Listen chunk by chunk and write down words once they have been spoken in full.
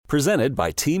Presented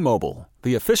by T-Mobile,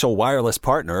 the official wireless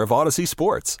partner of Odyssey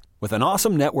Sports. With an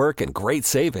awesome network and great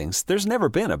savings, there's never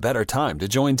been a better time to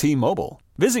join T-Mobile.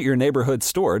 Visit your neighborhood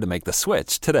store to make the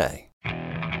switch today.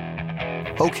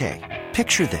 Okay,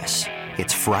 picture this.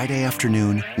 It's Friday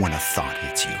afternoon when a thought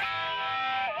hits you.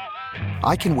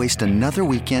 I can waste another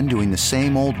weekend doing the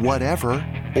same old whatever,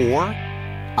 or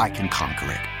I can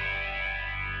conquer it.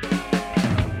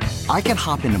 I can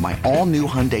hop into my all-new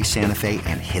Hyundai Santa Fe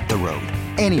and hit the road.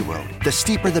 Any road. The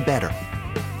steeper, the better.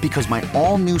 Because my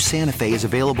all-new Santa Fe is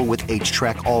available with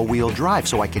H-Track all-wheel drive,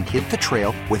 so I can hit the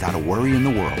trail without a worry in the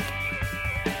world.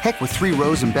 Heck, with 3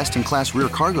 rows and best-in-class rear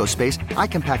cargo space, I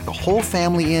can pack the whole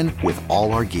family in with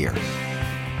all our gear.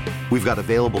 We've got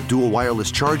available dual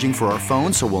wireless charging for our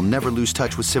phones, so we'll never lose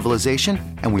touch with civilization,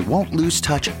 and we won't lose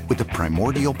touch with the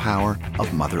primordial power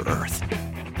of Mother Earth.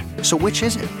 So which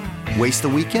is it? Waste the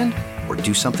weekend or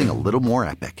do something a little more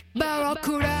epic?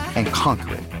 And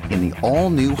conquer it in the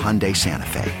all-new Hyundai Santa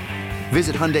Fe.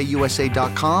 Visit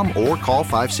HyundaiUSA.com or call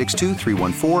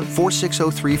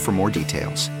 562-314-4603 for more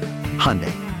details.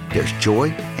 Hyundai, there's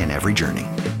joy in every journey.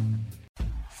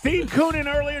 Steve Koonin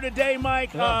earlier today,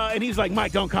 Mike, and he's like,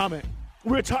 Mike, don't comment.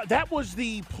 That was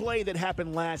the play that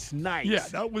happened last night. Yeah,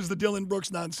 that was the Dylan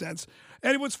Brooks nonsense.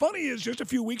 And what's funny is just a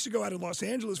few weeks ago out of Los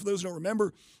Angeles, for those who don't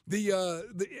remember, the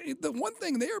one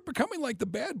thing, they are becoming like the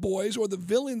bad boys or the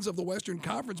villains of the Western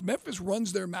Conference. Memphis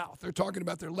runs their mouth. They're talking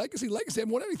about their legacy. Legacy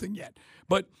haven't won anything yet.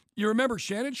 But you remember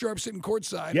Shannon Sharp sitting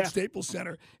courtside at Staples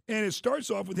Center, and it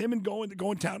starts off with him and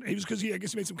going town. He was because I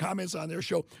guess he made some comments on their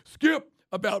show, Skip,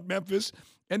 about Memphis.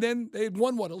 And then they had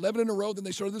won, 11 in a row. Then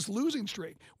they started this losing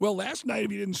streak. Well, last night,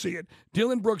 if you didn't see it,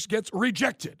 Dylan Brooks gets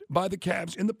rejected by the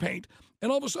Cavs in the paint. And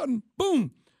all of a sudden,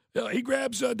 boom, he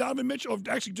grabs Donovan Mitchell,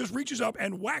 actually just reaches up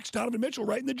and whacks Donovan Mitchell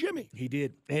right in the jimmy. He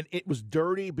did. And it was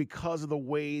dirty because of the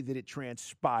way that it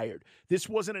transpired. This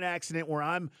wasn't an accident where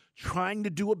I'm trying to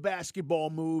do a basketball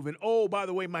move and, oh, by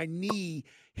the way, my knee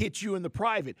hit you in the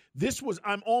private. This was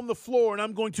I'm on the floor and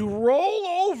I'm going to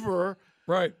roll over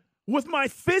with my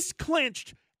fist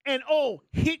clenched and,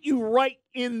 hit you right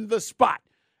in the spot.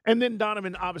 And then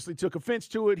Donovan obviously took offense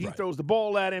to it. He throws the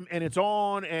ball at him, and it's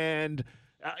on. And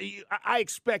I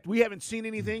expect – we haven't seen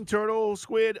anything, Turtle,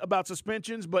 Squid, about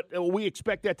suspensions, but we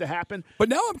expect that to happen. But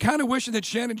now I'm kind of wishing that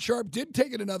Shannon Sharp did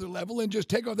take it another level and just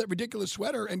take off that ridiculous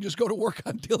sweater and just go to work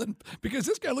on Dylan, because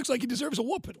this guy looks like he deserves a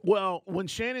whooping. Well, when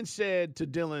Shannon said to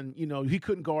Dylan, he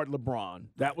couldn't guard LeBron,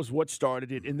 that was what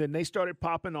started it. And then they started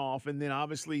popping off, and then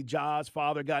obviously Ja's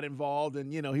father got involved,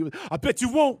 and, he was – I bet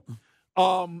you won't.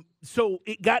 So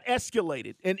it got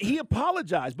escalated, and he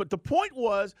apologized. But the point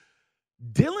was,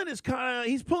 Dylan is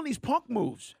he's pulling these punk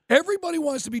moves. Everybody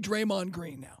wants to be Draymond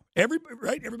Green now.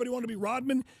 Everybody wants to be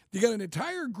Rodman. You got an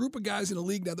entire group of guys in the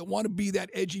league now that want to be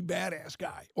that edgy badass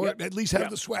guy, or at least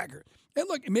have the swagger. And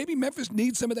look, maybe Memphis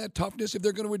needs some of that toughness if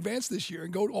they're going to advance this year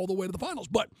and go all the way to the finals.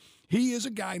 But he is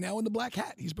a guy now in the black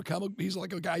hat. He's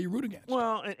like a guy you root against.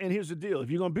 Well, and here's the deal.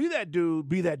 If you're going to be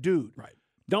that dude. Right.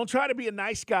 Don't try to be a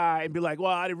nice guy and be like,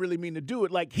 well, I didn't really mean to do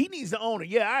it. Like, he needs to own it.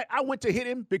 Yeah, I went to hit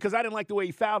him because I didn't like the way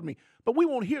he fouled me. But we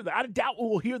won't hear that. I doubt we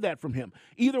will hear that from him.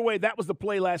 Either way, that was the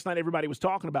play last night everybody was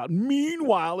talking about.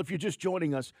 Meanwhile, if you're just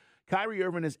joining us, Kyrie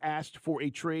Irving has asked for a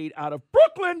trade out of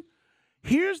Brooklyn.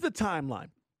 Here's the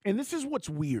timeline. And this is what's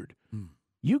weird.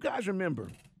 You guys remember,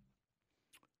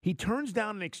 he turns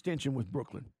down an extension with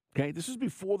Brooklyn. Okay, this is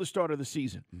before the start of the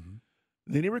season.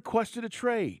 Then he requested a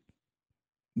trade.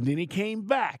 Then he came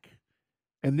back,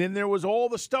 and then there was all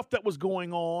the stuff that was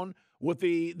going on with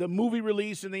the movie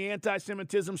release and the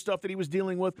anti-Semitism stuff that he was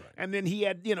dealing with, and then he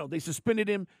had, they suspended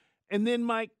him, and then,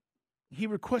 Mike, he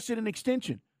requested an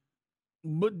extension.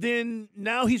 But then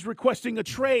now he's requesting a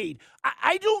trade.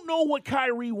 I don't know what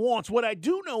Kyrie wants. What I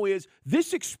do know is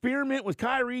this experiment with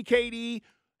Kyrie, KD,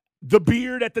 the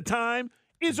beard at the time,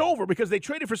 is over because they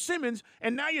traded for Simmons,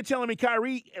 and now you're telling me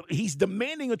Kyrie, he's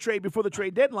demanding a trade before the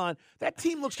trade deadline. That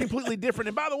team looks completely different.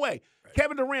 And by the way,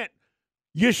 Kevin Durant,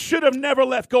 you should have never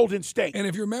left Golden State. And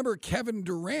if you remember, Kevin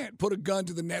Durant put a gun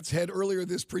to the Nets' head earlier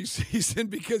this preseason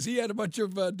because he had a bunch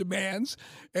of demands,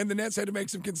 and the Nets had to make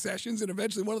some concessions, and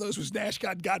eventually one of those was Nash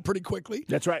got pretty quickly.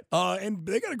 That's right. And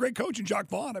they got a great coach in Jacques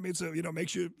Vaughn. I mean, so,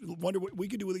 makes you wonder what we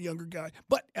could do with a younger guy.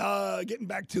 But getting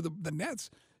back to the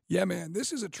Nets, yeah, man,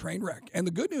 this is a train wreck. And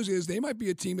the good news is they might be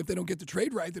a team, if they don't get the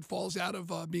trade right, that falls out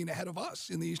of being ahead of us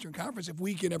in the Eastern Conference if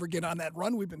we can ever get on that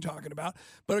run we've been talking about.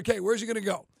 But, okay, where's he going to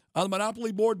go? On the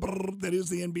Monopoly board, that is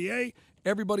the NBA,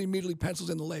 everybody immediately pencils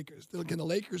in the Lakers. Can the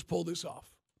Lakers pull this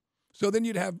off? So then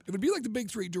it would be like the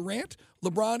big three, Durant,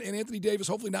 LeBron, and Anthony Davis,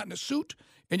 hopefully not in a suit,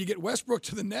 and you get Westbrook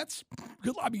to the Nets.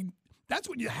 I mean, That's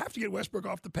when you have to get Westbrook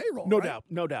off the payroll. No right? doubt,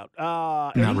 no doubt.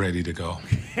 Not ready to go.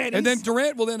 And then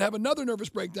Durant will then have another nervous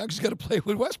breakdown because he's got to play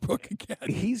with Westbrook again.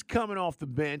 He's coming off the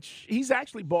bench. He's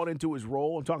actually bought into his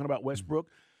role. I'm talking about Westbrook.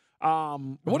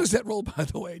 What is that role, by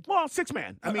the way? Well,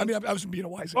 6-man. I was being a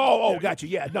wise. Gotcha.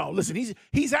 Yeah, no, listen,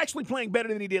 he's actually playing better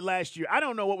than he did last year. I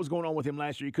don't know what was going on with him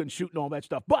last year. He couldn't shoot and all that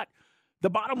stuff. But the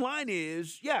bottom line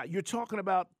is, yeah, you're talking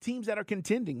about teams that are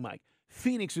contending, Mike.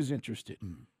 Phoenix is interested.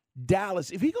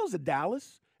 Dallas. If he goes to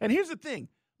Dallas, and here's the thing,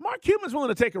 Mark Cuban's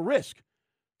willing to take a risk.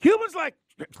 Cuban's like,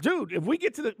 dude, if we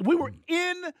get to we were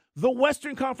in the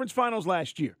Western Conference Finals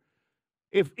last year.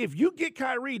 If you get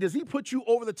Kyrie, does he put you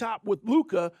over the top with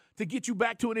Luka to get you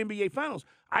back to an NBA Finals?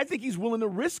 I think he's willing to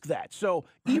risk that. So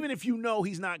even if you know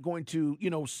he's not going to,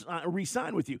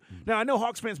 re-sign with you. Now, I know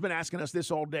Hawks fans been asking us this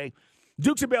all day.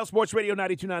 Dukes and Bell Sports Radio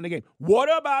 92.9 The Game. What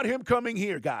about him coming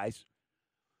here, guys?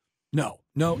 No.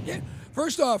 Yeah.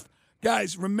 First off,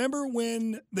 guys, remember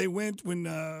when they went when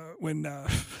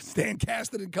Stan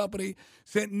Kasten and company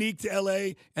sent Neek to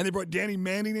L.A. and they brought Danny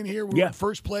Manning in here? We were in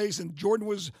first place, and Jordan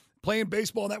was playing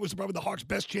baseball, and that was probably the Hawks'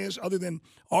 best chance other than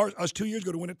us 2 years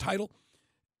ago to win a title.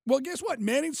 Well, guess what?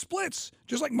 Manning splits,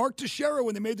 just like Mark Teixeira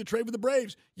when they made the trade with the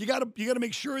Braves. You got to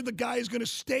make sure the guy is going to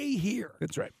stay here.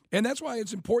 That's right. And that's why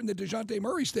it's important that DeJounte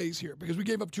Murray stays here, because we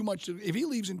gave up too much if he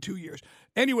leaves in 2 years.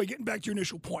 Anyway, getting back to your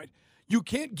initial point, you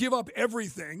can't give up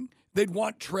everything. They'd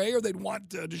want Trey or they'd want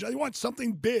DeJounte. They want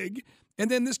something big,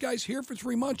 and then this guy's here for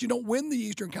 3 months. You don't win the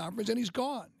Eastern Conference, and he's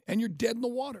gone, and you're dead in the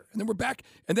water. And then we're back,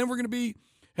 and then we're going to be,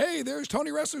 hey, there's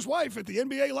Tony Wrestler's wife at the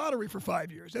NBA lottery for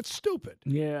 5 years. That's stupid.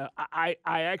 Yeah, I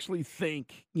actually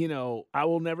think, I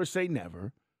will never say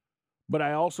never, but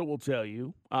I also will tell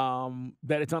you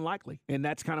that it's unlikely, and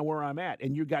that's kind of where I'm at.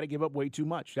 And you got to give up way too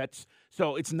much.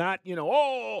 So it's not,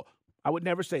 I would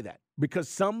never say that, because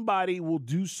somebody will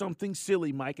do something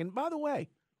silly, Mike. And by the way,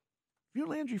 if you're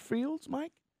Landry Fields,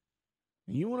 Mike,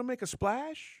 and you want to make a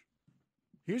splash,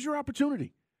 here's your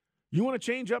opportunity. You want to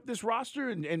change up this roster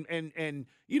and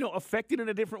affect it in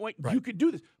a different way? Right. You could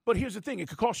do this. But here's the thing. It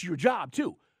could cost you your job,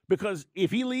 too. Because if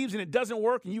he leaves and it doesn't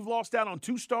work and you've lost out on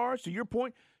 2 stars, to your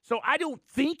point. So I don't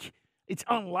think it's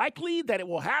unlikely that it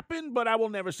will happen, but I will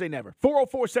never say never.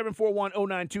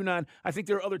 404-741-0929. I think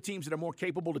there are other teams that are more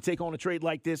capable to take on a trade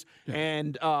like this. Yeah.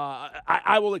 And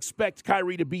I will expect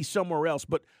Kyrie to be somewhere else.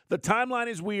 But the timeline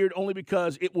is weird only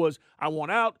because it was, I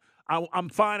want out. I'm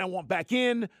fine. I want back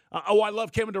in. I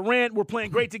love Kevin Durant. We're playing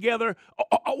great together.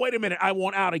 Oh, wait a minute. I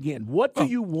want out again. What do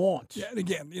you want? Yeah, and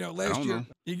again, last year,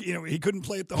 he couldn't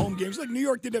play at the home games. Like New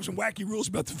York did have some wacky rules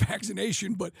about the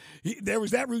vaccination, but there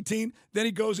was that routine. Then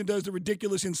he goes and does the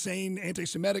ridiculous, insane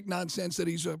anti-Semitic nonsense that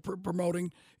he's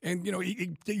promoting. And,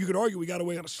 you could argue we got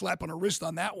away on a slap on the wrist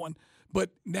on that one. But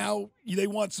now they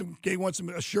want some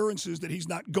assurances that he's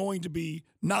not going to be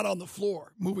not on the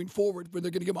floor moving forward, where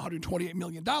they're going to give him $128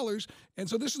 million. And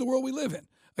so this is the world we live in.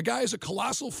 A guy is a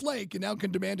colossal flake and now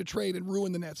can demand a trade and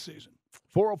ruin the Nets season.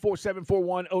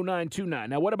 404-741-0929.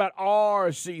 Now, what about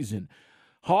our season?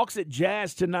 Hawks at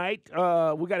Jazz tonight.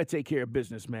 We got to take care of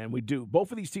business, man. We do.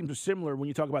 Both of these teams are similar when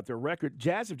you talk about their record.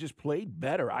 Jazz have just played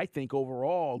better, I think,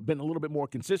 overall, been a little bit more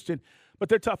consistent, but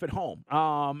they're tough at home.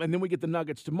 And then we get the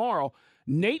Nuggets tomorrow.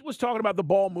 Nate was talking about the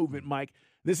ball movement, Mike.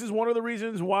 This is one of the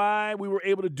reasons why we were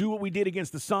able to do what we did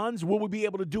against the Suns. Will we be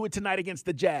able to do it tonight against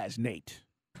the Jazz, Nate?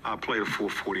 I played a full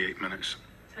 48 minutes.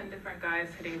 10 different guys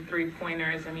hitting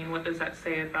 3-pointers. I mean, what does that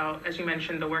say about, as you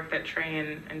mentioned, the work that Trey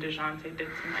and DeJounte did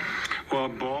tonight? Well,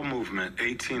 ball movement,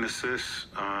 18 assists.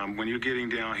 When you're getting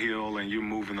downhill and you're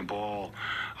moving the ball,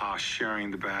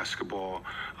 sharing the basketball,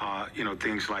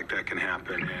 things like that can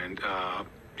happen. And,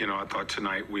 I thought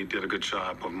tonight we did a good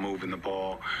job of moving the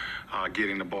ball,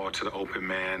 getting the ball to the open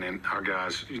man, and our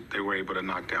guys, they were able to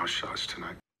knock down shots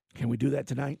tonight. Can we do that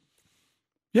tonight?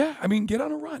 Yeah, I mean, get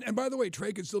on a run. And by the way,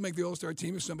 Trey could still make the All-Star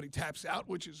team if somebody taps out,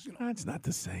 which is, That's not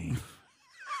the same.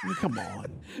 I mean, come on.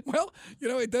 Well,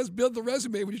 it does build the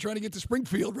resume when you're trying to get to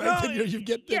Springfield, right? Well,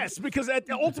 yes, because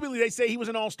ultimately they say he was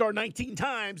an All-Star 19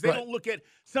 times. They don't look at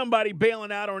somebody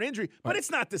bailing out or an injury. But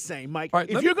it's not the same, Mike. Right,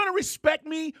 if you're going to respect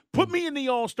me, put me in the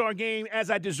All-Star game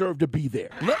as I deserve to be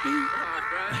there. Let me,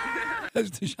 as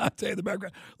DeJounte in the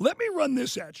background, let me run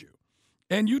this at you,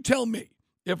 and you tell me.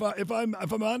 If I'm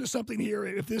onto something here,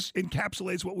 if this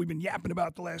encapsulates what we've been yapping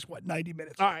about the last 90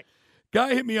 minutes. All right.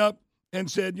 Guy hit me up and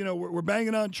said, we're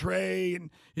banging on Trey, and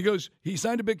he goes, he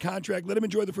signed a big contract, let him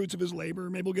enjoy the fruits of his labor,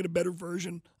 maybe we'll get a better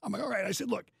version. I'm like, all right. I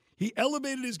said, look, he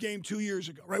elevated his game 2 years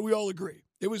ago, right? We all agree.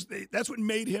 That's what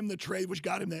made him the trade, which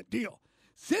got him that deal.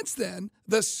 Since then,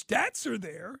 the stats are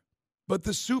there, but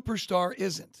the superstar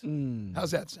isn't. How's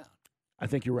that sound? I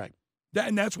think you're right.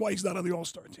 And that's why he's not on the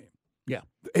All-Star team. Yeah.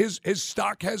 His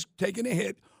stock has taken a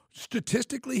hit.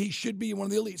 Statistically, he should be one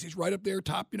of the elites. He's right up there,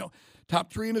 top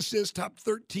 3 in assists, top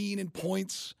 13 in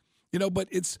points. But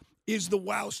is the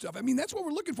wow stuff. I mean, that's what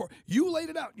we're looking for. You laid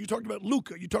it out. You talked about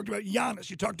Luka. You talked about Giannis.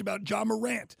 You talked about Ja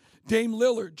Morant, Dame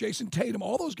Lillard, Jason Tatum.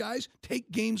 All those guys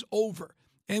take games over.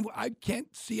 And I've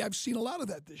seen a lot of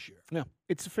that this year. Yeah,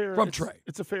 it's a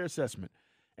fair assessment.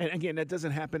 And again, that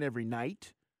doesn't happen every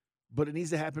night, but it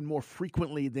needs to happen more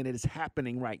frequently than it is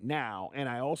happening right now. And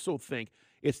I also think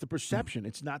it's the perception.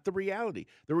 It's not the reality.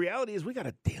 The reality is we got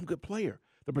a damn good player.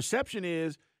 The perception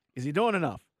is he doing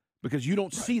enough? Because you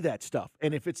don't see that stuff.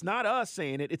 And if it's not us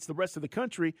saying it, it's the rest of the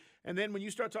country. And then when you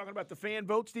start talking about the fan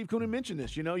vote, Steve Koonin mentioned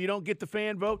this, you don't get the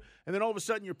fan vote, and then all of a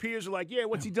sudden your peers are like, yeah,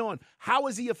 what's he doing? How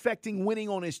is he affecting winning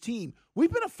on his team?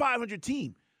 We've been a 500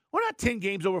 team. We're not 10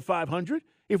 games over 500.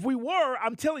 If we were,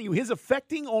 I'm telling you, his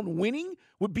affecting on winning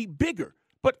would be bigger.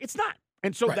 But it's not.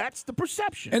 And so that's the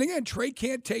perception. And again, Trey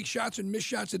can't take shots and miss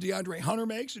shots that DeAndre Hunter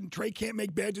makes, and Trey can't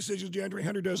make bad decisions DeAndre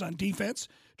Hunter does on defense.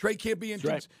 Trey can't be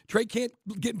intense. Trey can't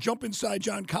jump inside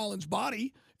John Collins'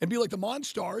 body and be like the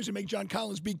Monstars and make John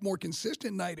Collins be more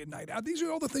consistent night in, night out. These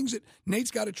are all the things that Nate's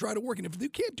got to try to work. And if you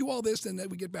can't do all this, then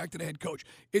we get back to the head coach.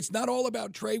 It's not all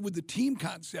about Trey with the team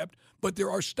concept, but there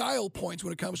are style points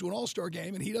when it comes to an all-star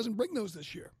game, and he doesn't bring those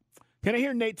this year. Can I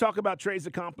hear Nate talk about Trey's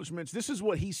accomplishments? This is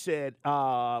what he said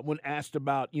when asked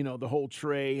about, the whole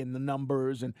Trey and the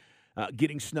numbers and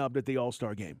getting snubbed at the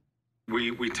All-Star game.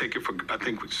 We take it I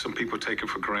think some people take it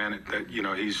for granted that,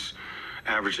 he's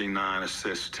averaging 9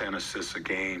 assists, 10 assists a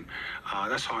game.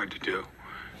 That's hard to do.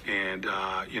 And,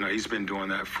 he's been doing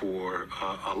that for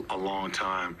a long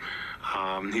time.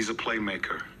 He's a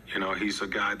playmaker. He's a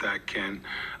guy that can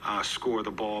score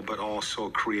the ball, but also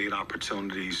create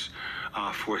opportunities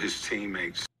for his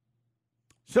teammates.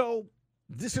 So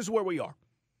this is where we are.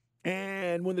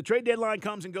 And when the trade deadline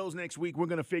comes and goes next week, we're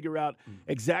going to figure out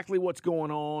exactly what's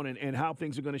going on and how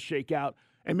things are going to shake out.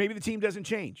 And maybe the team doesn't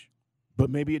change, but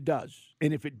maybe it does.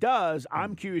 And if it does,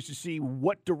 I'm curious to see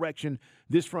what direction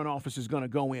this front office is going to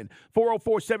go in.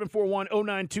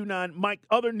 404-741-0929. Mike,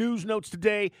 other news notes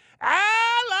today.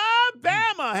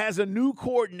 Alabama has a new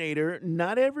coordinator.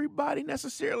 Not everybody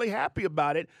necessarily happy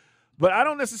about it. But I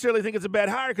don't necessarily think it's a bad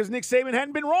hire because Nick Saban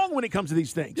hadn't been wrong when it comes to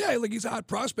these things. Yeah, he's a hot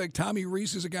prospect. Tommy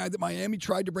Rees is a guy that Miami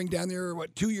tried to bring down there,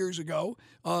 2 years ago.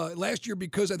 Last year,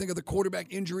 because I think of the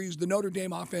quarterback injuries, the Notre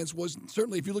Dame offense was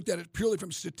certainly, if you looked at it purely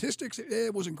from statistics,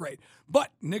 it wasn't great. But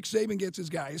Nick Saban gets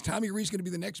his guy. Is Tommy Rees going to be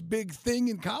the next big thing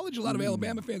in college? A lot of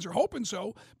Alabama fans are hoping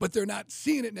so, but they're not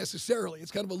seeing it necessarily.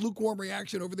 It's kind of a lukewarm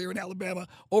reaction over there in Alabama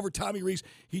over Tommy Rees.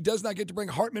 He does not get to bring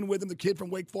Hartman with him, the kid from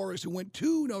Wake Forest who went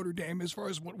to Notre Dame, as far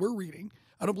as what we're reading.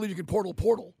 I don't believe you can portal.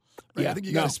 Right? Yeah, I think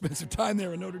you got to spend some time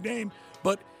there in Notre Dame.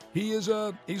 But he's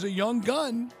a young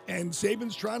gun, and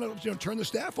Saban's trying to turn the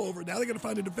staff over. Now they got to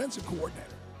find a defensive coordinator.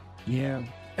 Yeah.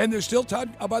 And there's still Todd.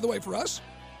 By the way, for us,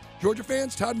 Georgia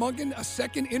fans, Todd Monken, a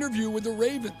second interview with the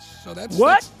Ravens. So that's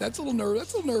a little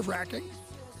nerve wracking.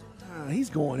 He's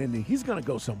going in. He's going to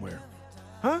go somewhere,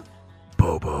 huh?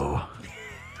 Bobo.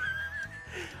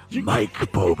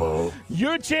 Mike Bobo.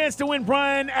 Your chance to win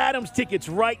Bryan Adams tickets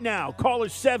right now. Caller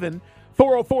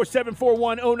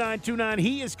 7-404-741-0929.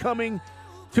 He is coming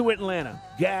to Atlanta.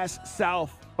 Gas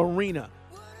South Arena.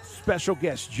 Special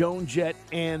guests, Joan Jett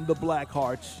and the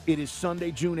Blackhearts. It is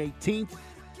Sunday, June 18th.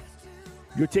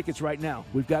 Your tickets right now.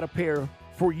 We've got a pair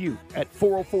for you at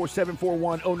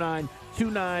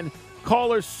 404-741-0929.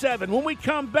 Caller 7. When we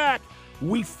come back,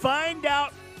 we find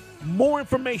out more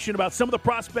information about some of the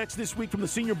prospects this week from the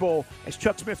Senior Bowl as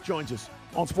Chuck Smith joins us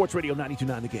on Sports Radio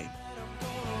 92.9 The Game.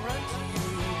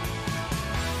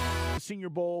 Senior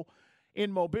Bowl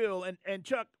in Mobile. And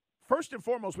Chuck, first and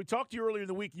foremost, we talked to you earlier in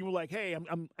the week. You were like, hey,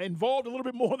 I'm involved a little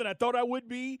bit more than I thought I would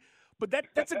be. But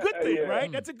that's a good thing,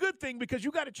 right? That's a good thing because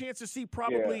you got a chance to see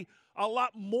probably a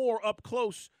lot more up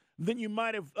close than you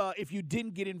might have if you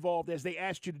didn't get involved as they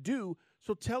asked you to do.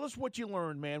 So tell us what you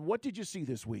learned, man. What did you see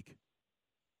this week?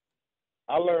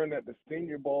 I learned that the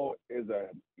Senior Bowl is a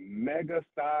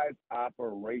mega-sized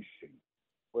operation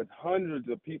with hundreds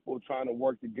of people trying to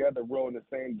work together, row in the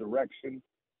same direction.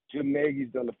 Jim Nagy's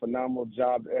done a phenomenal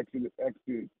job,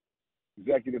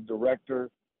 executive director.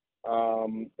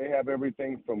 They have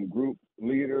everything from group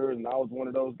leaders, and I was one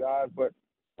of those guys. But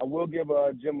I will give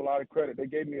Jim a lot of credit. They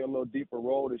gave me a little deeper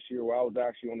role this year where I was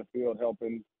actually on the field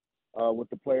helping with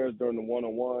the players during the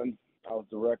one-on-ones. I was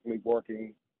directly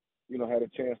working. Had a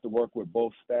chance to work with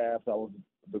both staffs. I was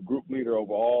the group leader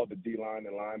over all the D-line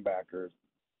and linebackers.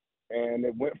 And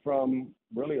it went from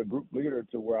really a group leader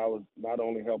to where I was not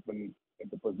only helping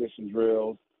at the position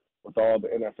drills with all the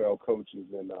NFL coaches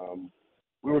and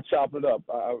we were chopping it up.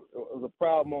 It was a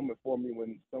proud moment for me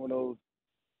when some of those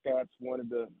cats wanted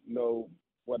to know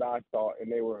what I thought,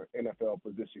 and they were NFL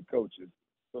position coaches.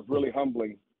 So it's really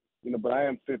humbling, but I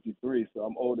am 53, so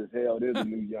I'm old as hell. There's a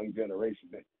new young generation.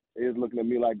 They is looking at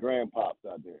me like grandpops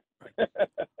out there.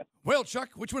 Well, Chuck,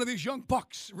 which one of these young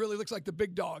bucks really looks like the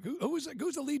big dog? Who's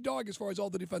the lead dog as far as all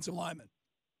the defensive linemen?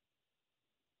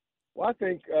 Well, I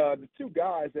think the two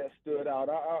guys that stood out,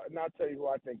 and I'll tell you who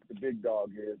I think the big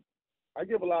dog is. I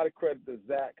give a lot of credit to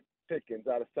Zach Pickens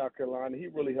out of South Carolina. He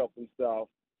really helped himself,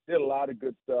 did a lot of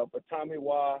good stuff. But Tommy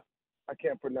Wah, I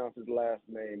can't pronounce his last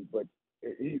name, but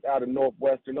he's out of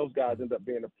Northwestern. Those guys end up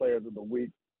being the players of the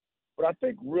week. But I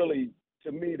think really,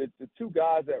 to me, the two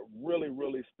guys that really,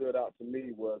 really stood out to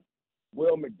me was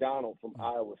Will McDonald from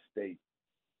Iowa State.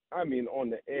 I mean, on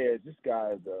the edge, this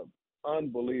guy is an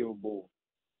unbelievable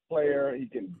player. He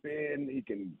can bend. He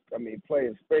can, play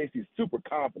in space. He's super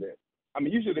confident.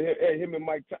 You should have heard him and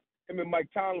Mike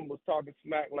Tomlin was talking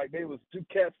smack like they was two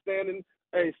cats standing,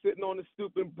 sitting on the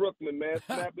stoop in Brooklyn, man,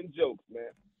 snapping jokes,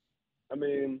 man.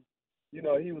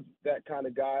 He was that kind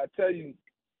of guy. I tell you,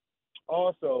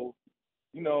 also,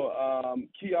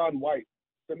 Keon White,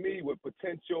 to me, with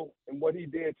potential and what he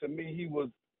did, to me, he was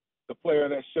the player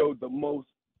that showed the most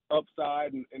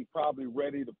upside and probably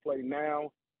ready to play now.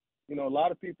 A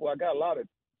lot of people, I got a lot of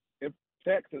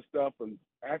texts and stuff and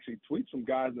actually tweets from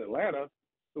guys in Atlanta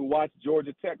who watched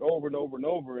Georgia Tech over and over and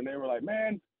over, and they were like,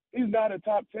 man, he's not a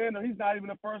top 10 or he's not even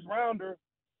a first rounder.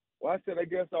 Well, I said, I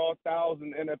guess all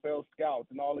 1,000 NFL scouts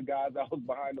and all the guys I was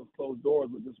behind those closed doors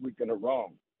with this weekend are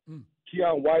wrong.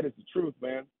 Keon White is the truth,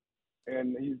 man.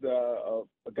 And he's a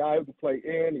guy who can play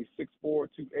in. He's 6'4",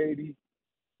 280.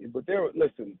 But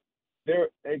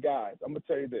hey, guys, I'm going to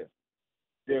tell you this.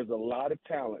 There's a lot of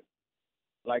talent,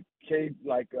 like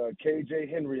KJ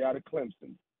Henry out of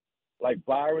Clemson, like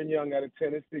Byron Young out of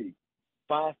Tennessee,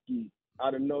 Foskey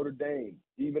out of Notre Dame,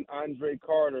 even Andre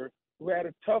Carter, who had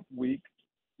a tough week,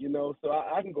 so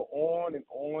I can go on and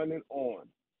on and on.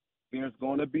 There's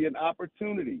going to be an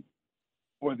opportunity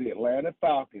for the Atlanta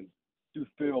Falcons to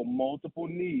fill multiple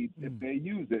needs if they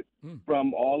use it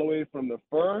from all the way from the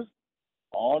first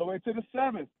all the way to the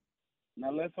seventh.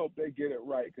 Now, let's hope they get it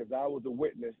right, because I was a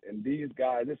witness, and these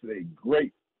guys, this is a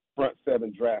great front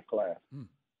seven draft class.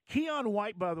 Keon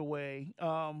White, by the way,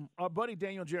 our buddy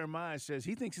Daniel Jeremiah says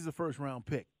he thinks he's a first-round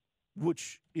pick,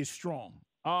 which is strong.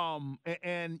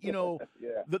 And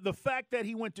the fact that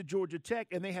he went to Georgia Tech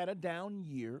and they had a down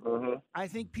year, I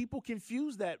think people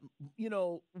confuse that,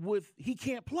 with he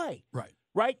can't play.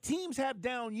 Right? Teams have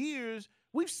down years.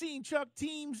 We've seen, Chuck,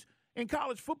 teams in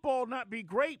college football not be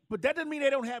great, but that doesn't mean they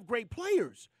don't have great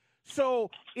players.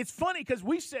 So it's funny because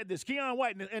we said this, Keon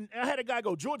White, and I had a guy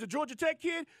go, Georgia Tech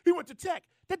kid, he went to Tech.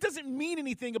 That doesn't mean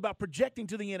anything about projecting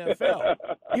to the NFL.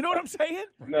 You know what I'm saying?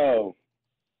 No,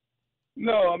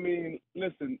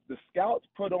 listen, the scouts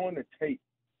put on the tape.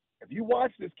 If you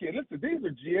watch this kid, listen, these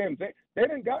are GMs. They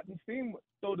didn't gotten seen.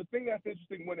 So the thing that's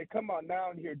interesting, when they come out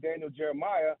now and hear Daniel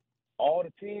Jeremiah, all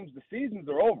the teams, the seasons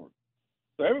are over.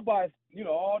 So everybody's,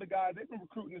 all the guys, they've been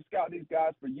recruiting and scouting these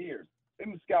guys for years. They've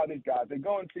been scouting these guys. They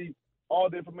go and see all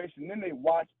the information, then they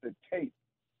watch the tape.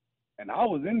 And I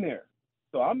was in there.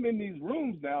 So I'm in these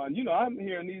rooms now, and, I'm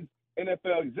hearing these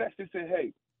NFL execs. They say,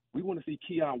 hey, we want to see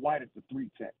Keon White at the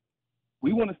 3-tech.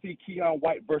 We want to see Keon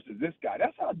White versus this guy.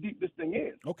 That's how deep this thing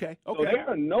is. Okay. So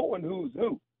they're knowing who's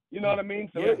who. You know what I mean?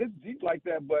 So it's deep like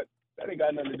that, but that ain't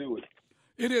got nothing to do with it.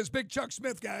 It is. Big Chuck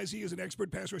Smith, guys. He is an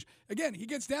expert pass rush. Again, he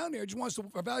gets down there, just wants to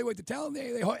evaluate the talent.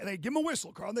 They give him a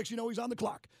whistle, Carl. Next you know, he's on the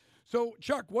clock. So,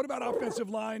 Chuck, what about offensive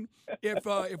line?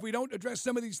 If we don't address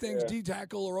some of these things,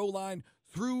 D-tackle or O-line,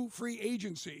 through free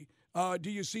agency, do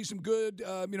you see some good,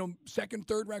 second,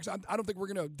 third ranks? I don't think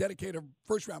we're going to dedicate a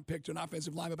first-round pick to an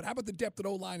offensive lineman, but how about the depth at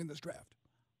O-line in this draft?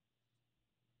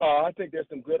 I think there's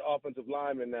some good offensive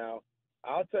linemen now.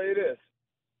 I'll tell you this.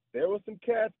 There were some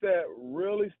cats that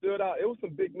really stood out. It was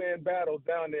some big man battles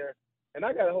down there. And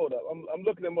I got to hold up. I'm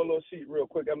looking at my little sheet real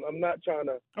quick. I'm not trying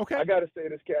to – I got to say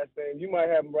this cat's name. You might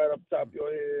have him right off the top of your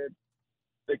head.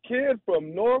 The kid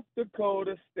from North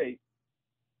Dakota State,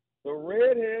 the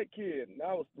redhead kid. And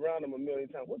I was around him a million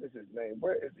times. What is his name?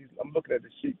 Where is he? I'm looking at the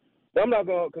sheet. But I'm not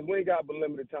going to – because we ain't got but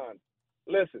limited time.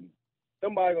 Listen,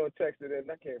 somebody going to text it in.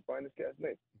 I can't find this cat's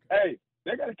name. Hey,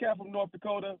 they got a cat from North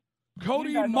Dakota.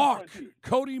 Cody Mock.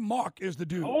 Cody Mock is the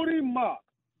dude. Cody Mock.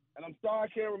 And I'm sorry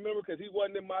I can't remember because he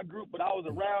wasn't in my group, but I was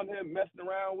around him, messing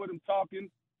around with him, talking.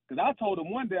 Because I told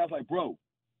him one day, I was like, bro,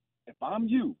 if I'm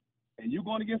you and you're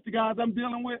going against the guys I'm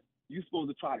dealing with, you're supposed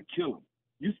to try to kill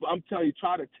them. I'm telling you,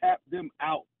 try to tap them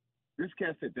out. This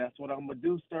cat said, that's what I'm going to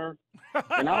do, sir.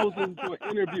 And I was listening to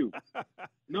an interview.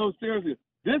 No, seriously.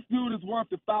 This dude is worth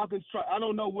the Falcons. I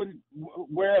don't know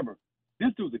wherever.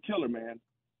 This dude's a killer, man.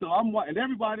 So I'm watching, and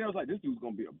everybody else like, this dude's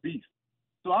gonna be a beast.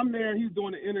 So I'm there. He's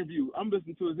doing an interview. I'm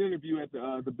listening to his interview at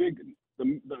the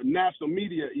national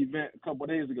media event a couple of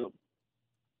days ago.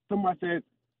 Somebody said,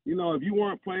 if you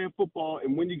weren't playing football,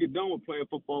 and when you get done with playing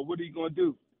football, what are you gonna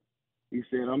do? He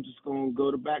said, I'm just gonna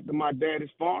go back to my daddy's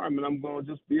farm, and I'm gonna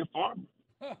just be a farmer.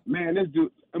 Huh. Man, this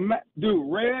dude,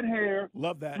 red hair,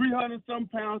 love that, 300-some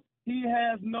pounds. He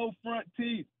has no front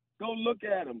teeth. Go look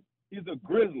at him. He's a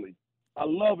grizzly. I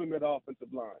love him at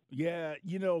offensive line. Yeah,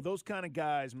 those kind of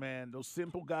guys, man, those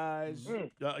simple guys.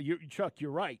 Chuck,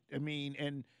 you're right. I mean,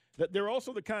 and they're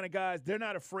also the kind of guys, they're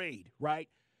not afraid, right?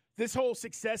 This whole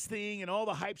success thing and all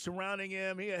the hype surrounding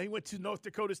him, he went to North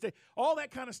Dakota State, all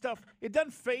that kind of stuff, it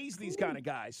doesn't faze these kind of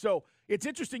guys. So it's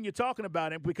interesting you're talking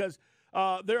about him because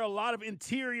there are a lot of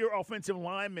interior offensive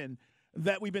linemen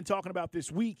that we've been talking about this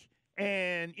week.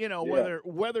 And,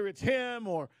 whether it's him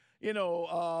or –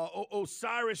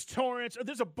 Osiris Torrance.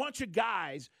 There's a bunch of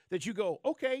guys that you go,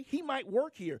 okay, he might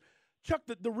work here. Chuck,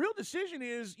 the real decision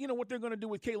is, what they're going to do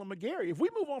with Kaleb McGary. If we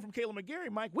move on from Kaleb McGary,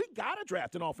 Mike, we got to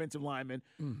draft an offensive lineman,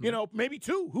 maybe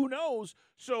two. Who knows?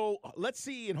 So let's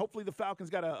see, and hopefully the Falcons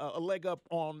got a leg up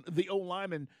on the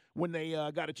O-lineman when they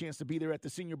got a chance to be there at the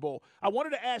Senior Bowl. I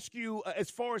wanted to ask you, as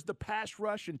far as the pass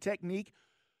rush and technique,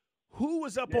 who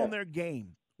was up on their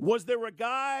game? Was there a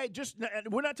guy,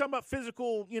 we're not talking about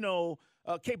physical,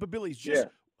 capabilities, just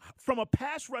from a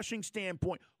pass rushing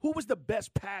standpoint, who was the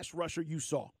best pass rusher you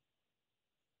saw?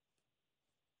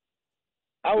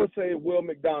 I would say Will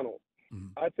McDonald.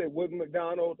 I'd say Will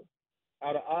McDonald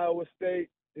out of Iowa State.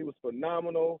 He was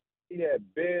phenomenal. He had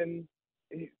been,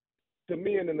 to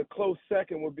me, and in the close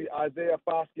second would be Isaiah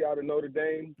Foskey out of Notre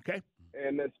Dame. Okay.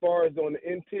 And as far as on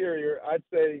the interior, I'd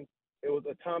say it was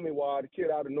a Tommy Watt, a kid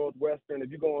out of Northwestern.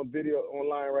 If you go on video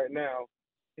online right now,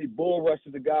 he bull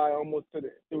rushes a guy almost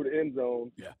through the end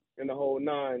zone in the whole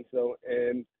nine. So,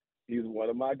 and he's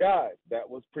one of my guys. That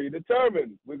was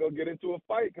predetermined. We're going to get into a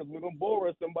fight because we're going to bull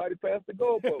rush somebody past the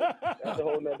goalpost. That's a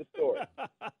whole nother story.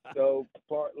 So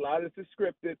a lot of this is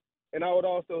scripted. And I would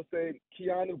also say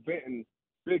Keanu Benton,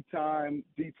 big time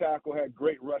D tackle, had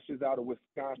great rushes out of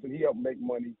Wisconsin. He helped make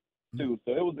money too.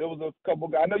 So it was a couple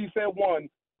guys. I know you said one,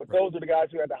 but those are the guys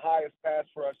who had the highest pass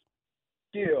rush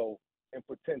skill and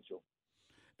potential.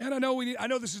 And I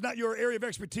know this is not your area of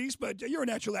expertise, but you're a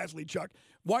natural athlete, Chuck.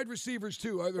 Wide receivers,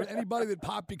 too. Are there anybody that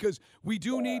popped? Because we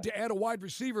do need to add a wide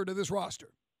receiver to this roster.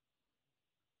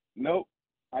 Nope.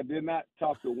 I did not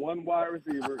talk to one wide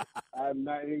receiver. I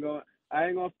ain't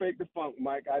gonna fake the funk,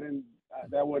 Mike.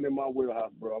 That wasn't in my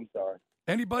wheelhouse, bro. I'm sorry.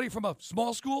 Anybody from a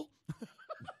small school?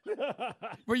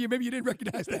 Where maybe you didn't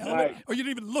recognize the helmet, or you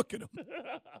didn't even look at him.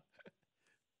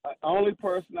 Only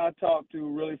person I talked to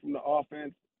really from the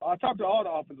offense, I talked to all the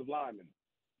offensive linemen,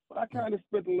 but I kind of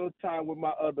spent a little time with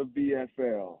my other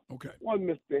VFL. Okay. One,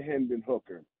 Mr. Hendon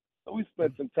Hooker. So we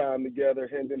spent some time together.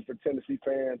 Hendon, for Tennessee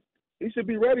fans, he should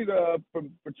be ready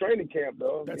for training camp,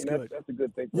 though. That's good. That's a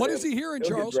good thing. What is he hearing,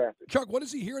 Charles? Chuck, what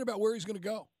is he hearing about where he's going to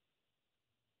go?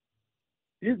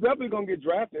 He's definitely going to get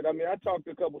drafted. I mean, I talked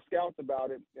to a couple scouts about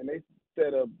it, and they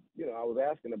said, I was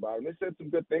asking about him. They said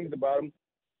some good things about him,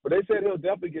 but they said he'll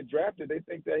definitely get drafted. They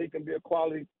think that he can be a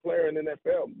quality player in the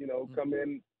NFL, come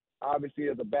in obviously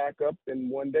as a backup,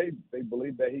 and one day they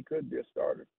believe that he could be a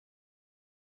starter.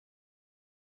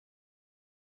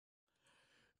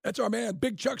 That's our man,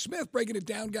 Big Chuck Smith, breaking it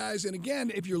down, guys. And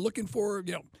again, if you're looking for,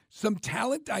 some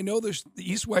talent, I know the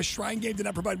East-West Shrine game did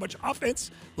not provide much offense.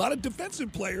 A lot of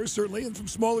defensive players, certainly, and from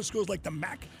smaller schools like the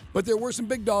MAC. But there were some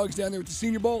big dogs down there at the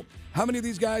Senior Bowl. How many of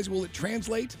these guys will it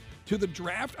translate to the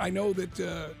draft? I know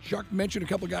that Chuck mentioned a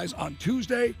couple of guys on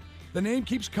Tuesday. The name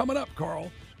keeps coming up,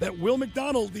 Carl, that Will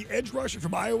McDonald, the edge rusher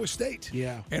from Iowa State.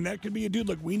 Yeah. And that could be a dude,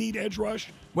 look, we need edge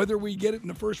rush, whether we get it in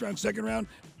the first round, second round.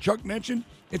 Chuck mentioned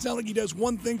it's not like he does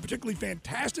one thing particularly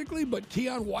fantastically, but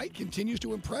Keion White continues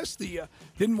to impress.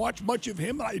 Didn't watch much of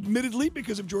him, admittedly,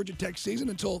 because of Georgia Tech season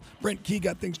until Brent Key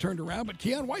got things turned around. But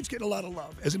Keion White's getting a lot of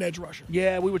love as an edge rusher.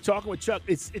 Yeah, we were talking with Chuck.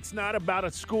 It's not about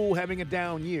a school having a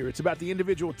down year. It's about the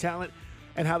individual talent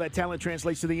and how that talent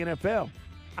translates to the NFL.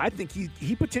 I think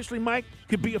he potentially, Mike,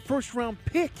 could be a first-round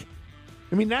pick.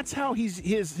 I mean, that's how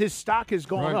his stock has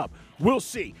gone up. We'll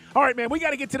see. All right, man, we got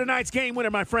to get to tonight's game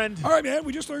winner, my friend. All right, man,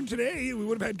 we just learned today, we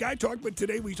would have had Guy Talk, but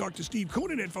today we talked to Steve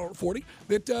Koonin at 440,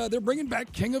 that they're bringing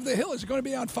back King of the Hill. Is it going to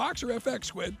be on Fox or FX,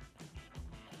 Squid?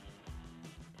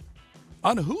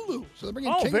 On Hulu. So they're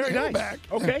bringing King of the Hill back.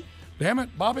 Okay. Damn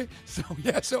it, Bobby.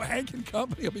 So Hank and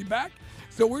company will be back.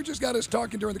 So we just got us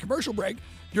talking during the commercial break.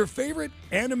 Your favorite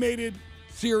animated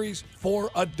series for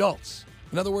adults.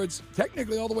 In other words,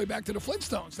 technically all the way back to the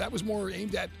Flintstones. That was more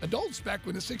aimed at adults back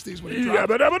in the 60s when it dropped.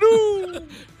 Yabba-dabba-doo!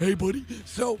 Hey, buddy.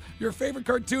 So, your favorite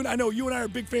cartoon? I know you and I are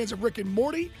big fans of Rick and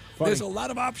Morty. Funny. There's a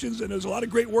lot of options, and there's a lot of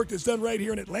great work that's done right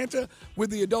here in Atlanta with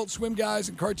the Adult Swim guys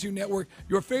and Cartoon Network.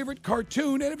 Your favorite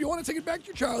cartoon, and if you want to take it back to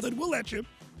your childhood, we'll let you.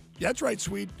 That's right,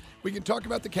 sweet. We can talk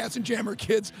about the Cats and Jammer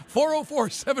Kids.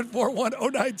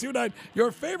 404-741-0929.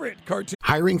 Your favorite cartoon.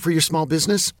 Hiring for your small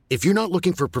business? If you're not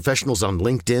looking for professionals on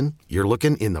LinkedIn, you're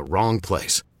looking in the wrong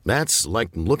place. That's like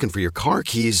looking for your car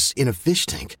keys in a fish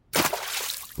tank.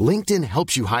 LinkedIn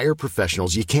helps you hire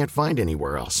professionals you can't find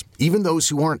anywhere else, even those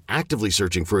who aren't actively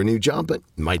searching for a new job but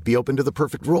might be open to the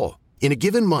perfect role. In a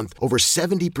given month, over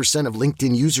 70% of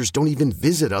LinkedIn users don't even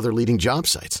visit other leading job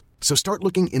sites. So start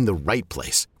looking in the right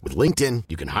place. With LinkedIn,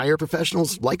 you can hire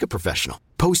professionals like a professional.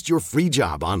 Post your free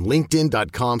job on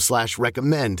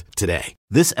linkedin.com/recommend today.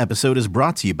 This episode is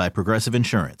brought to you by Progressive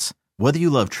Insurance. Whether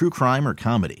you love true crime or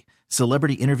comedy,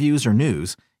 celebrity interviews or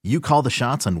news, you call the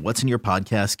shots on what's in your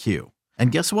podcast queue.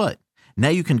 And guess what? Now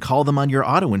you can call them on your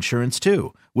auto insurance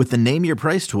too with the Name Your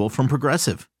Price tool from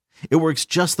Progressive. It works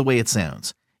just the way it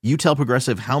sounds. You tell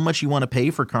Progressive how much you want to pay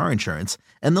for car insurance,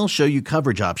 and they'll show you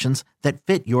coverage options that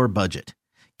fit your budget.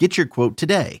 Get your quote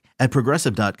today at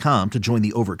Progressive.com to join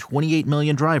the over 28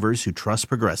 million drivers who trust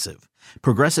Progressive.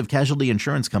 Progressive Casualty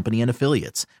Insurance Company and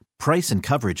Affiliates. Price and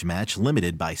coverage match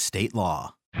limited by state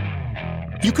law.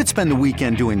 You could spend the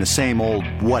weekend doing the same old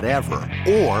whatever,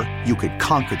 or you could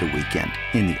conquer the weekend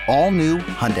in the all-new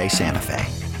Hyundai Santa Fe.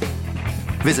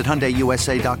 Visit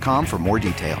HyundaiUSA.com for more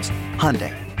details.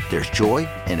 Hyundai. There's joy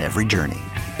in every journey.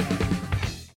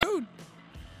 Dude.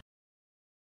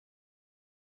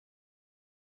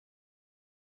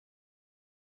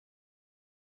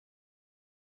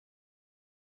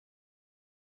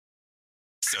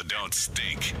 So don't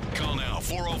stink. Call now,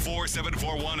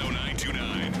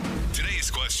 404-741-0929. Today's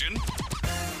question.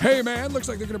 Hey, man, looks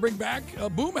like they're going to bring back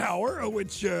Boomhauer,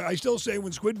 which I still say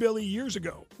when Squidbilly years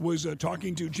ago was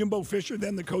talking to Jimbo Fisher,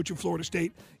 then the coach of Florida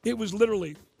State, it was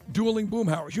literally dueling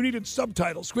Boomhauers. You needed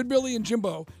subtitles. Squidbilly and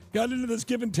Jimbo got into this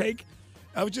give and take.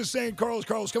 I was just saying, Carlos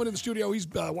coming in the studio. He's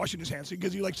washing his hands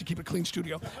because he likes to keep a clean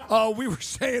studio. We were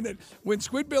saying that when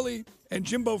Squidbilly and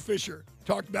Jimbo Fisher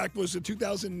talked back was in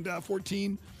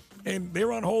 2014, and they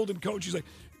were on hold, and Coach, he's like,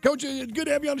 Coach, good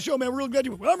to have you on the show, man. We're really glad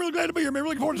you. Well, I'm really glad to be here, man.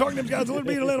 Really looking forward to talking to them guys. A little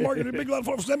bit of Atlanta market, a big lot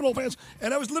of Seminole fans.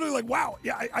 And I was literally like, wow,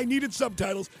 yeah, I needed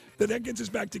subtitles. That gets us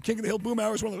back to King of the Hill.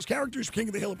 Boomhauer is one of those characters. King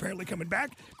of the Hill apparently coming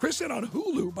back. Chris said on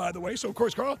Hulu, by the way. So, of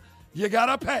course, Carl, you got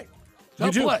to pay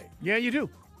to play. Yeah, you do.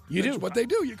 That's what they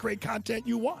do. You create content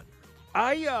you want.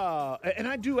 I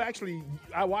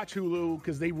watch Hulu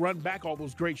because they run back all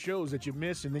those great shows that you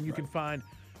miss, and then you can find,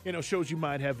 shows you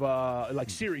might have, like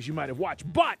series you might have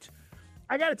watched. But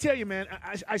I got to tell you, man,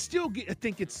 I still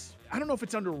think I don't know if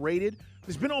it's underrated.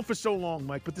 It's been on for so long,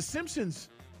 Mike, but The Simpsons,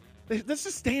 that's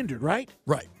the standard, right?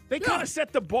 Right. They kind of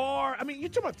set the bar. I mean, you're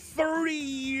talking about 30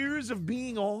 years of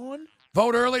being on.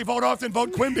 Vote early, vote often,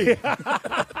 vote Quimby.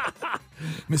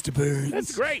 Mr. Burns.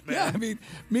 That's great, man. Yeah, I mean,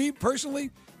 me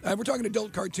personally, we're talking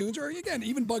adult cartoons, or again,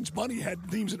 even Bugs Bunny had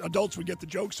themes that adults would get the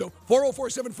joke. So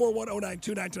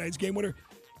 404-741-0929, tonight's game winner.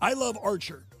 I love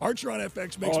Archer. Archer on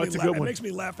FX makes me laugh. It makes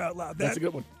me laugh out loud. That's a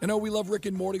good one. I know we love Rick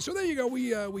and Morty. So there you go.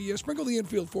 We sprinkle the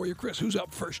infield for you. Chris, who's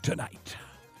up first tonight?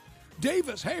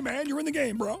 Davis. Hey, man, you're in the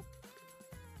game, bro.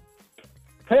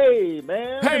 Hey,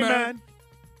 man. Hey, man.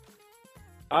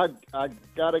 I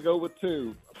got to go with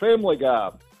two. Family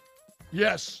Guy.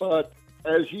 Yes. But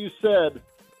as you said,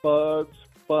 Bugs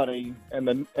Bunny and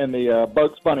the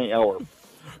Bugs Bunny Hour.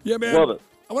 Yeah, man. Love it.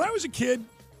 When I was a kid,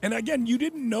 and again, you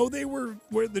didn't know they were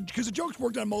because the jokes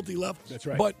worked on multi-levels. That's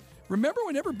right. But remember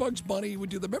whenever Bugs Bunny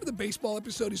would remember the baseball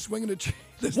episode? He's swinging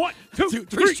this 1, 2,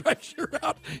 3 strikes, you're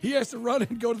out. He has to run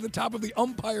and go to the top of the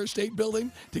Empire State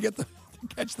Building to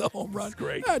catch the home run. That's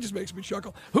great. That just makes me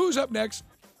chuckle. Who's up next?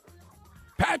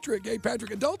 Patrick. Hey,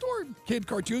 Patrick. Adult or kid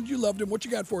cartoons? You loved him. What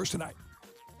you got for us tonight?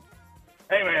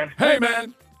 Hey, man. Hey,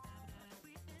 man.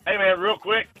 Hey, man, real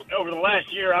quick. Over the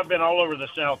last year, I've been all over the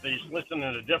Southeast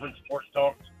listening to different sports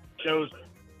talk shows.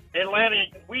 Atlanta,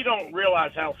 we don't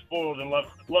realize how spoiled and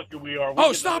lucky we are.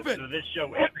 We Stop it. To this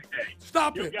show every day.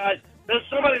 Stop you it. Guys, there's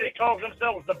somebody that calls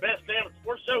themselves the best damn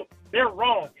sports show. They're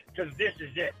wrong because this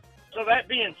is it. So that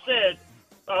being said,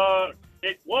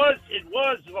 it was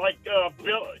like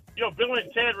Bill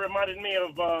and Ted reminded me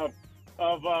of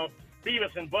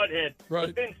Beavis and Butthead. Right.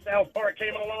 But then South Park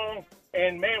came along,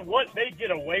 and man, what they get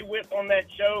away with on that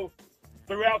show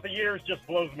throughout the years just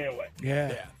blows me away.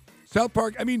 Yeah. South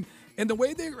Park, I mean, and the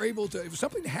way they're able to, if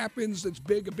something happens that's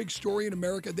big, a big story in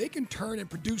America, they can turn and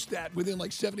produce that within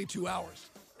like 72 hours.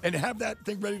 and have that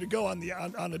thing ready to go on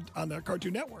the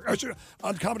Cartoon Network or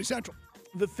on Comedy Central.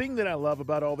 The thing that I love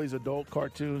about all these adult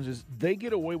cartoons is they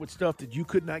get away with stuff that you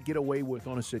could not get away with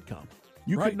on a sitcom.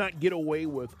 You could not get away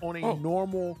with on a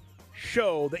normal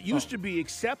show that used to be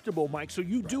acceptable, Mike. So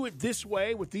you do it this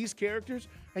way with these characters,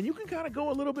 and you can kind of go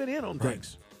a little bit in on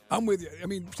things. I'm with you. I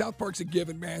mean, South Park's a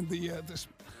given, man.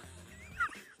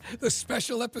 The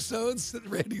special episodes that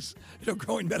Randy's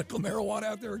growing medical marijuana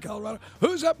out there in Colorado.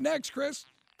 Who's up next, Chris?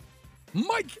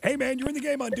 Mike. Hey, man, you're in the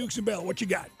game on Dukes and Bell. What you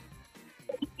got?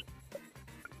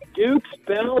 Dukes,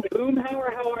 Bell,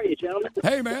 Boomhauer, how are you, gentlemen?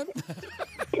 Hey, man.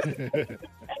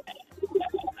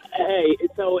 Hey,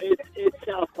 so it's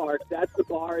South Park. That's the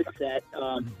bar is set.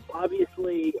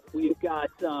 Obviously, we've got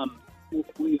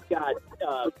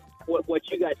what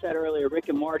you guys said earlier, Rick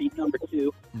and Morty's number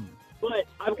 2. But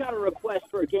I've got a request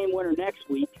for a game winner next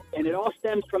week, and it all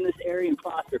stems from this Arian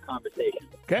Foster conversation.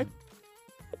 Okay.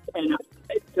 And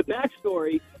the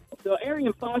backstory, so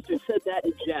Arian Foster said that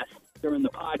in jest during the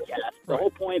podcast. The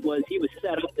whole point was he was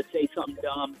set up to say something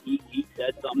dumb. He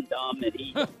said something dumb,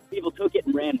 and people took it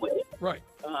and ran with it. Right.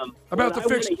 About the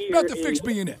fix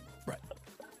being in. Right.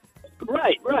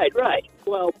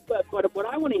 Well, but what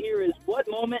I want to hear is what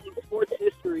moment in sports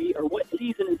history or what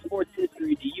season in sports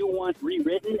history do you want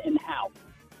rewritten and how?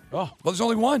 Oh, well, there's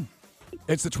only one.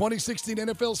 It's the 2016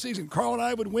 NFL season. Carl and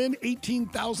I would win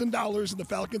 $18,000 and the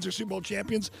Falcons are Super Bowl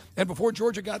champions. And before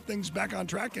Georgia got things back on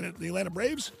track and the Atlanta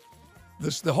Braves,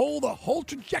 the whole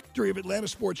trajectory of Atlanta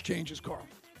sports changes, Carl.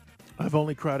 I've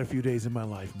only cried a few days in my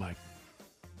life, Mike.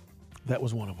 That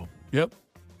was one of them. Yep.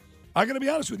 I got to be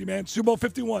honest with you, man. Super Bowl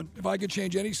 51. If I could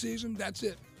change any season, that's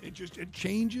it. It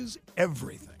changes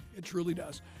everything. It truly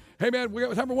does. Hey, man, we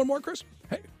got time for one more, Chris?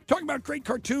 Hey, talking about great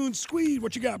cartoons. Squeed,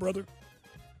 what you got, brother?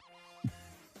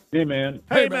 Hey, man.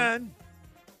 Hey, man.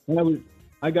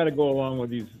 I got to go along with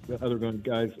these other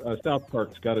guys. South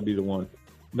Park's got to be the one.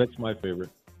 That's my favorite.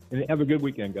 And have a good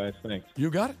weekend, guys. Thanks.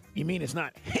 You got it? You mean it's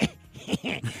not?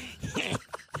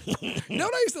 You know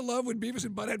what I used to love when Beavis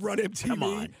and Butthead run MTV? Come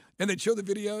on. And they'd show the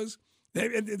videos?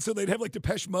 And so they'd have like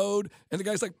Depeche Mode, and the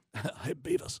guy's like, "Hey,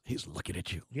 Beavis, he's looking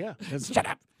at you." Yeah. Shut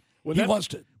up. He wants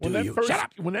to do you. Shut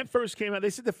up. When that first came out, they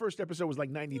said the first episode was like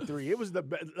 93. It was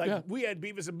we had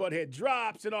Beavis and Butthead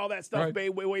drops and all that stuff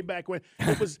way back when.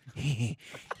 It was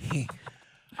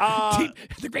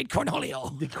the great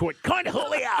Cornholio.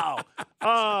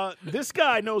 This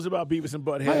guy knows about Beavis and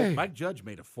Butthead. Hey. Mike Judge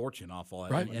made a fortune off all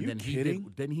that. Right. And then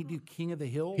didn't he do King of the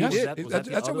Hill? He Was did. that That's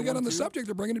the what we other got on the too? subject.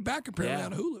 They're bringing it back apparently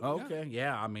on Hulu. Okay.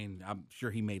 Yeah. I mean, I'm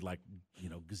sure he made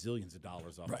gazillions of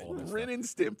dollars off all this. Ren and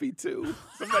Stimpy too.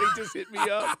 Somebody just hit me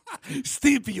up.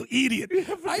 Stimpy, you idiot!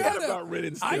 I had about Ren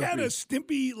and Stimpy. I had a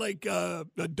Stimpy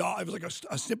a doll. It was like a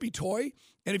Stimpy toy,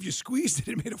 and if you squeezed it,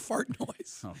 it made a fart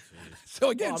noise. Oh, So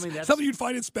again, Well, I mean, that's- something you'd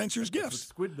find in Spencer's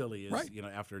Gifts. Squidbilly is, Right.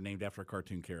 named after a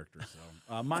cartoon character.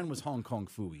 So mine was Hong Kong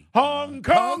Phooey. Hong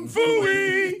Kong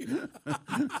Phooey.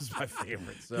 That's my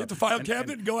favorite. So. Get the file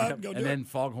cabinet and go out and go do And it. then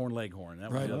Foghorn Leghorn.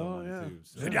 That was the other one too.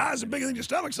 So. Your eyes are bigger than your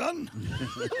stomach, son.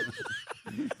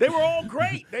 They were all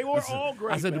great. all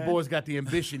great. I said man. the boy's got the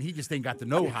ambition. He just ain't got the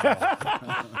know-how.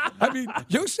 I mean,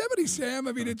 Yosemite Sam.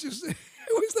 I mean, it was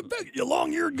the best. You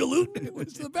long-eared galoot. It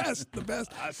was the best.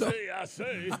 I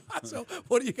say. So,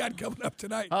 what do you got coming up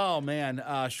tonight? Oh man,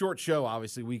 short show.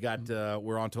 Obviously, we got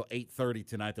we're on till 8:30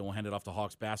 tonight. Then we'll hand it off to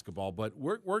Hawks basketball. But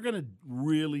we're gonna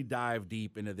really dive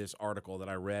deep into this article that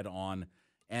I read on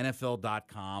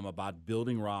NFL.com about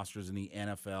building rosters in the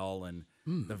NFL, and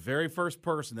the very first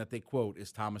person that they quote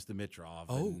is Thomas Dimitrov.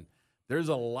 Oh. And there's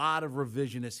a lot of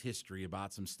revisionist history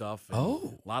about some stuff. And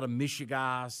a lot of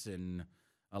mishigas and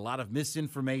a lot of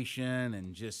misinformation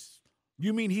and just.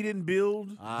 You mean he didn't build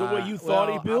the way you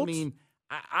thought he built? I mean,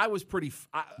 I was pretty.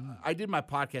 I did my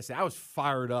podcast. I was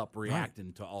fired up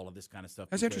reacting to all of this kind of stuff.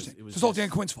 That's because interesting. It was It's all just- Dan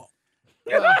Quinn's fault.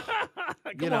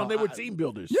 Come on, they were team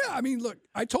builders. Yeah, I mean, look,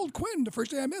 I told Quinn the first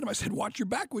day I met him, I said, watch your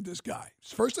back with this guy. It's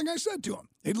the first thing I said to him.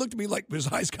 He looked at me like his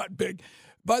eyes got big.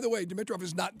 By the way, Dimitrov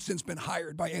has not since been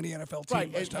hired by any NFL team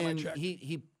Right, last time and I checked.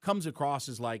 he comes across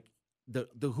as like the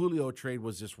Julio trade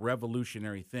was this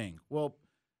revolutionary thing. Well,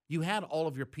 you had all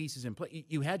of your pieces in play.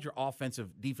 You had your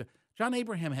offensive defense. John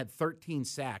Abraham had 13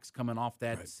 sacks coming off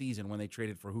that season when they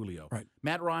traded for Julio. Right.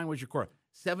 Matt Ryan was your core.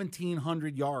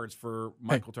 1,700 yards for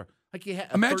Michael Turner. Like you had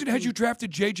Imagine had you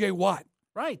drafted J.J. Watt.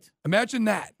 Right. Imagine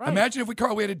that. Right. Imagine if we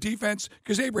had a defense,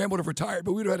 because Abraham would have retired,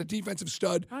 but we would have had a defensive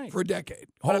stud for a decade.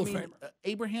 But Hall of Famer.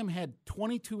 Abraham had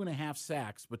 22 and a half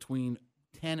sacks between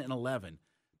 10 and 11.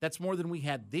 That's more than we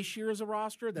had this year as a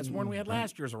roster. That's more than we had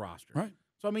last year as a roster. Right.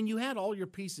 So, I mean, you had all your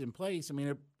pieces in place. I mean,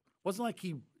 it wasn't like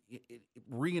he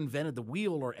reinvented the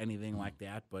wheel or anything like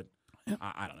that, but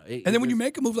I don't know. And then when you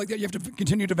make a move like that, you have to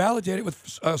continue to validate it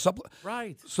with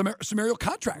summarial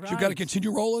contracts. You've got to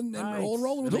continue rolling and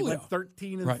rolling with they Julio. went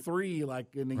 13-3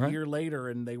 like in a year later,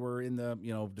 and they were in the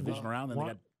division round, and they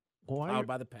got plowed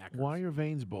by the Packers. Why are your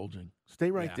veins bulging? Stay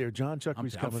right there. John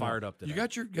Chuckery's coming. I'm fired up today. You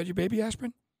got your baby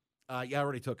aspirin? Yeah, I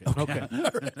already took it. Okay.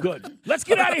 Good. Let's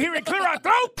get out of here and clear our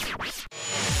throat.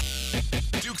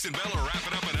 Dukes and Bell are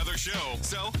wrapping up another show,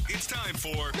 so it's time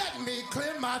for Let Me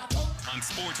Clear My Throat on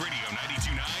Sports Radio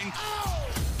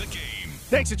 92.9. The Game.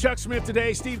 Thanks to Chuck Smith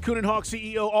today. Steve Kuninhawk,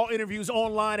 CEO. All interviews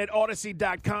online at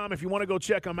Odyssey.com. If you want to go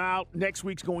check them out, next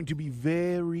week's going to be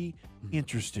very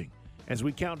interesting as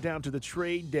we count down to the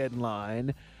trade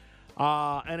deadline.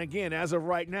 And again, as of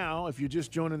right now, if you're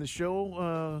just joining the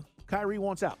show, Kyrie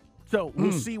wants out. So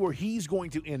we'll see where he's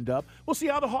going to end up. We'll see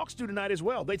how the Hawks do tonight as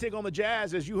well. They take on the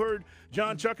Jazz, as you heard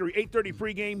John Chuckery, 8:30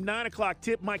 pregame, 9 o'clock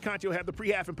tip. Mike Conti will have the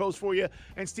pre-half and post for you,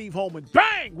 and Steve Holman,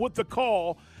 bang, with the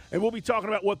call. And we'll be talking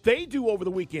about what they do over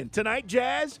the weekend. Tonight,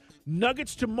 Jazz,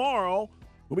 Nuggets tomorrow.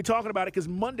 We'll be talking about it because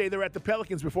Monday they're at the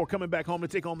Pelicans before coming back home to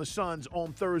take on the Suns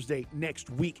on Thursday next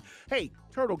week. Hey,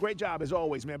 Turtle, great job as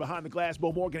always, man. Behind the glass,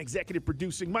 Bo Morgan, executive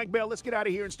producing. Mike Bell, let's get out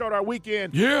of here and start our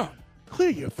weekend. Yeah.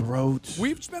 Clear your throats.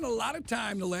 We've spent a lot of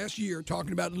time the last year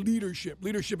talking about leadership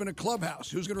in a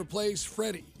clubhouse. Who's going to replace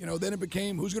Freddie? Then it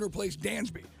became who's going to replace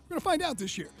Dansby. We're going to find out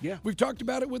this year. Yeah. We've talked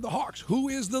about it with the Hawks. Who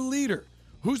is the leader?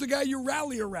 Who's the guy you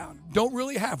rally around? Don't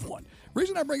really have one.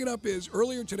 Reason I bring it up is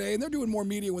earlier today, and they're doing more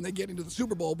media when they get into the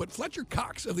Super Bowl, but Fletcher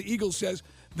Cox of the Eagles says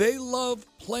they love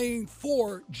playing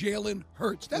for Jalen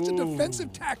Hurts. That's a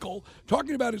defensive tackle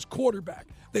talking about his quarterback.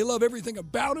 They love everything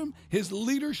about him, his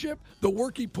leadership, the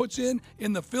work he puts in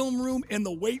the film room, in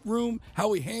the weight room,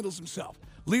 how he handles himself.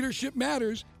 Leadership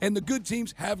matters, and the good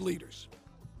teams have leaders.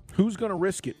 Who's going to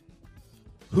risk it?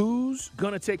 Who's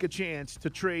going to take a chance to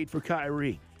trade for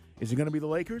Kyrie? Is it going to be the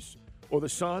Lakers or the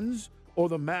Suns or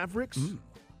the Mavericks?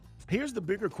 Here's the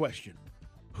bigger question.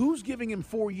 Who's giving him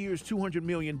 4 years, $200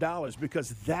 million?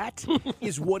 Because that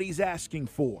is what he's asking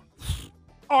for.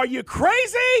 Are you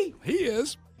crazy? He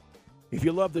is. If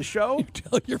you love the show, you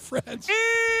tell your friends.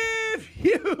 If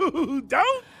you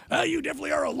don't, you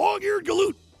definitely are a long-eared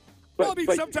galoot. Well,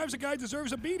 sometimes a guy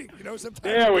deserves a beating. Sometimes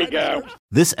there we go.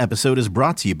 This episode is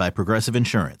brought to you by Progressive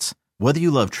Insurance. Whether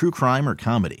you love true crime or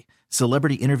comedy,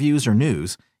 celebrity interviews or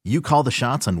news, you call the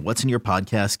shots on what's in your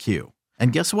podcast queue.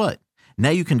 And guess what?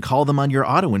 Now you can call them on your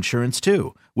auto insurance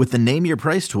too with the Name Your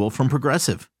Price tool from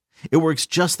Progressive. It works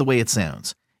just the way it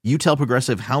sounds. You tell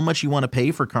Progressive how much you want to pay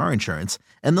for car insurance,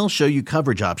 and they'll show you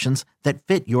coverage options that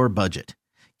fit your budget.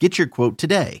 Get your quote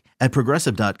today at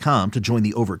Progressive.com to join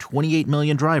the over 28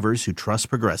 million drivers who trust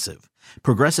Progressive.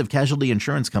 Progressive Casualty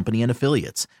Insurance Company and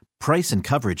Affiliates. Price and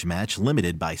coverage match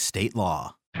limited by state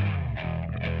law.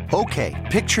 Okay,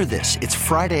 picture this. It's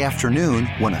Friday afternoon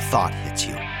when a thought hits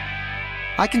you.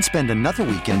 I can spend another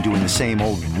weekend doing the same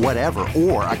old whatever,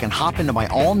 or I can hop into my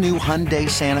all-new Hyundai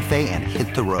Santa Fe and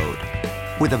hit the road.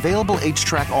 With available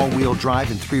H-Track all-wheel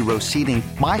drive and 3-row seating,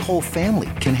 my whole family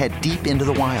can head deep into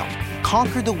the wild.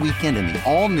 Conquer the weekend in the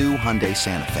all-new Hyundai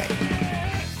Santa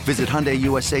Fe. Visit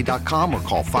HyundaiUSA.com or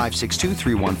call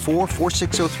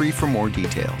 562-314-4603 for more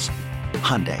details.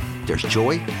 Hyundai, there's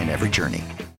joy in every journey.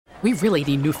 We really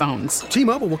need new phones.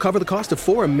 T-Mobile will cover the cost of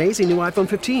 4 amazing new iPhone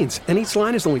 15s, and each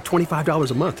line is only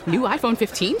 $25 a month. New iPhone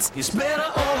 15s? It's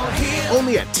better over here.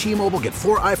 Only at T-Mobile, get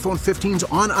 4 iPhone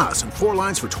 15s on us and 4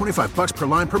 lines for $25 per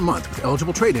line per month with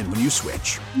eligible trade-in when you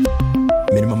switch.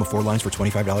 Minimum of 4 lines for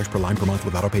 $25 per line per month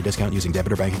with autopay discount using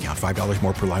debit or bank account. $5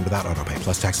 more per line without autopay,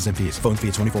 plus taxes and fees. Phone fee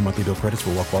at 24 monthly bill credits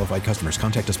for well-qualified customers.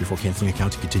 Contact us before canceling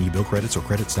account to continue bill credits or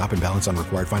credit stop and balance on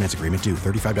required finance agreement due.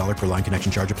 $35 per line connection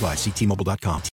charge applies. See T-Mobile.com.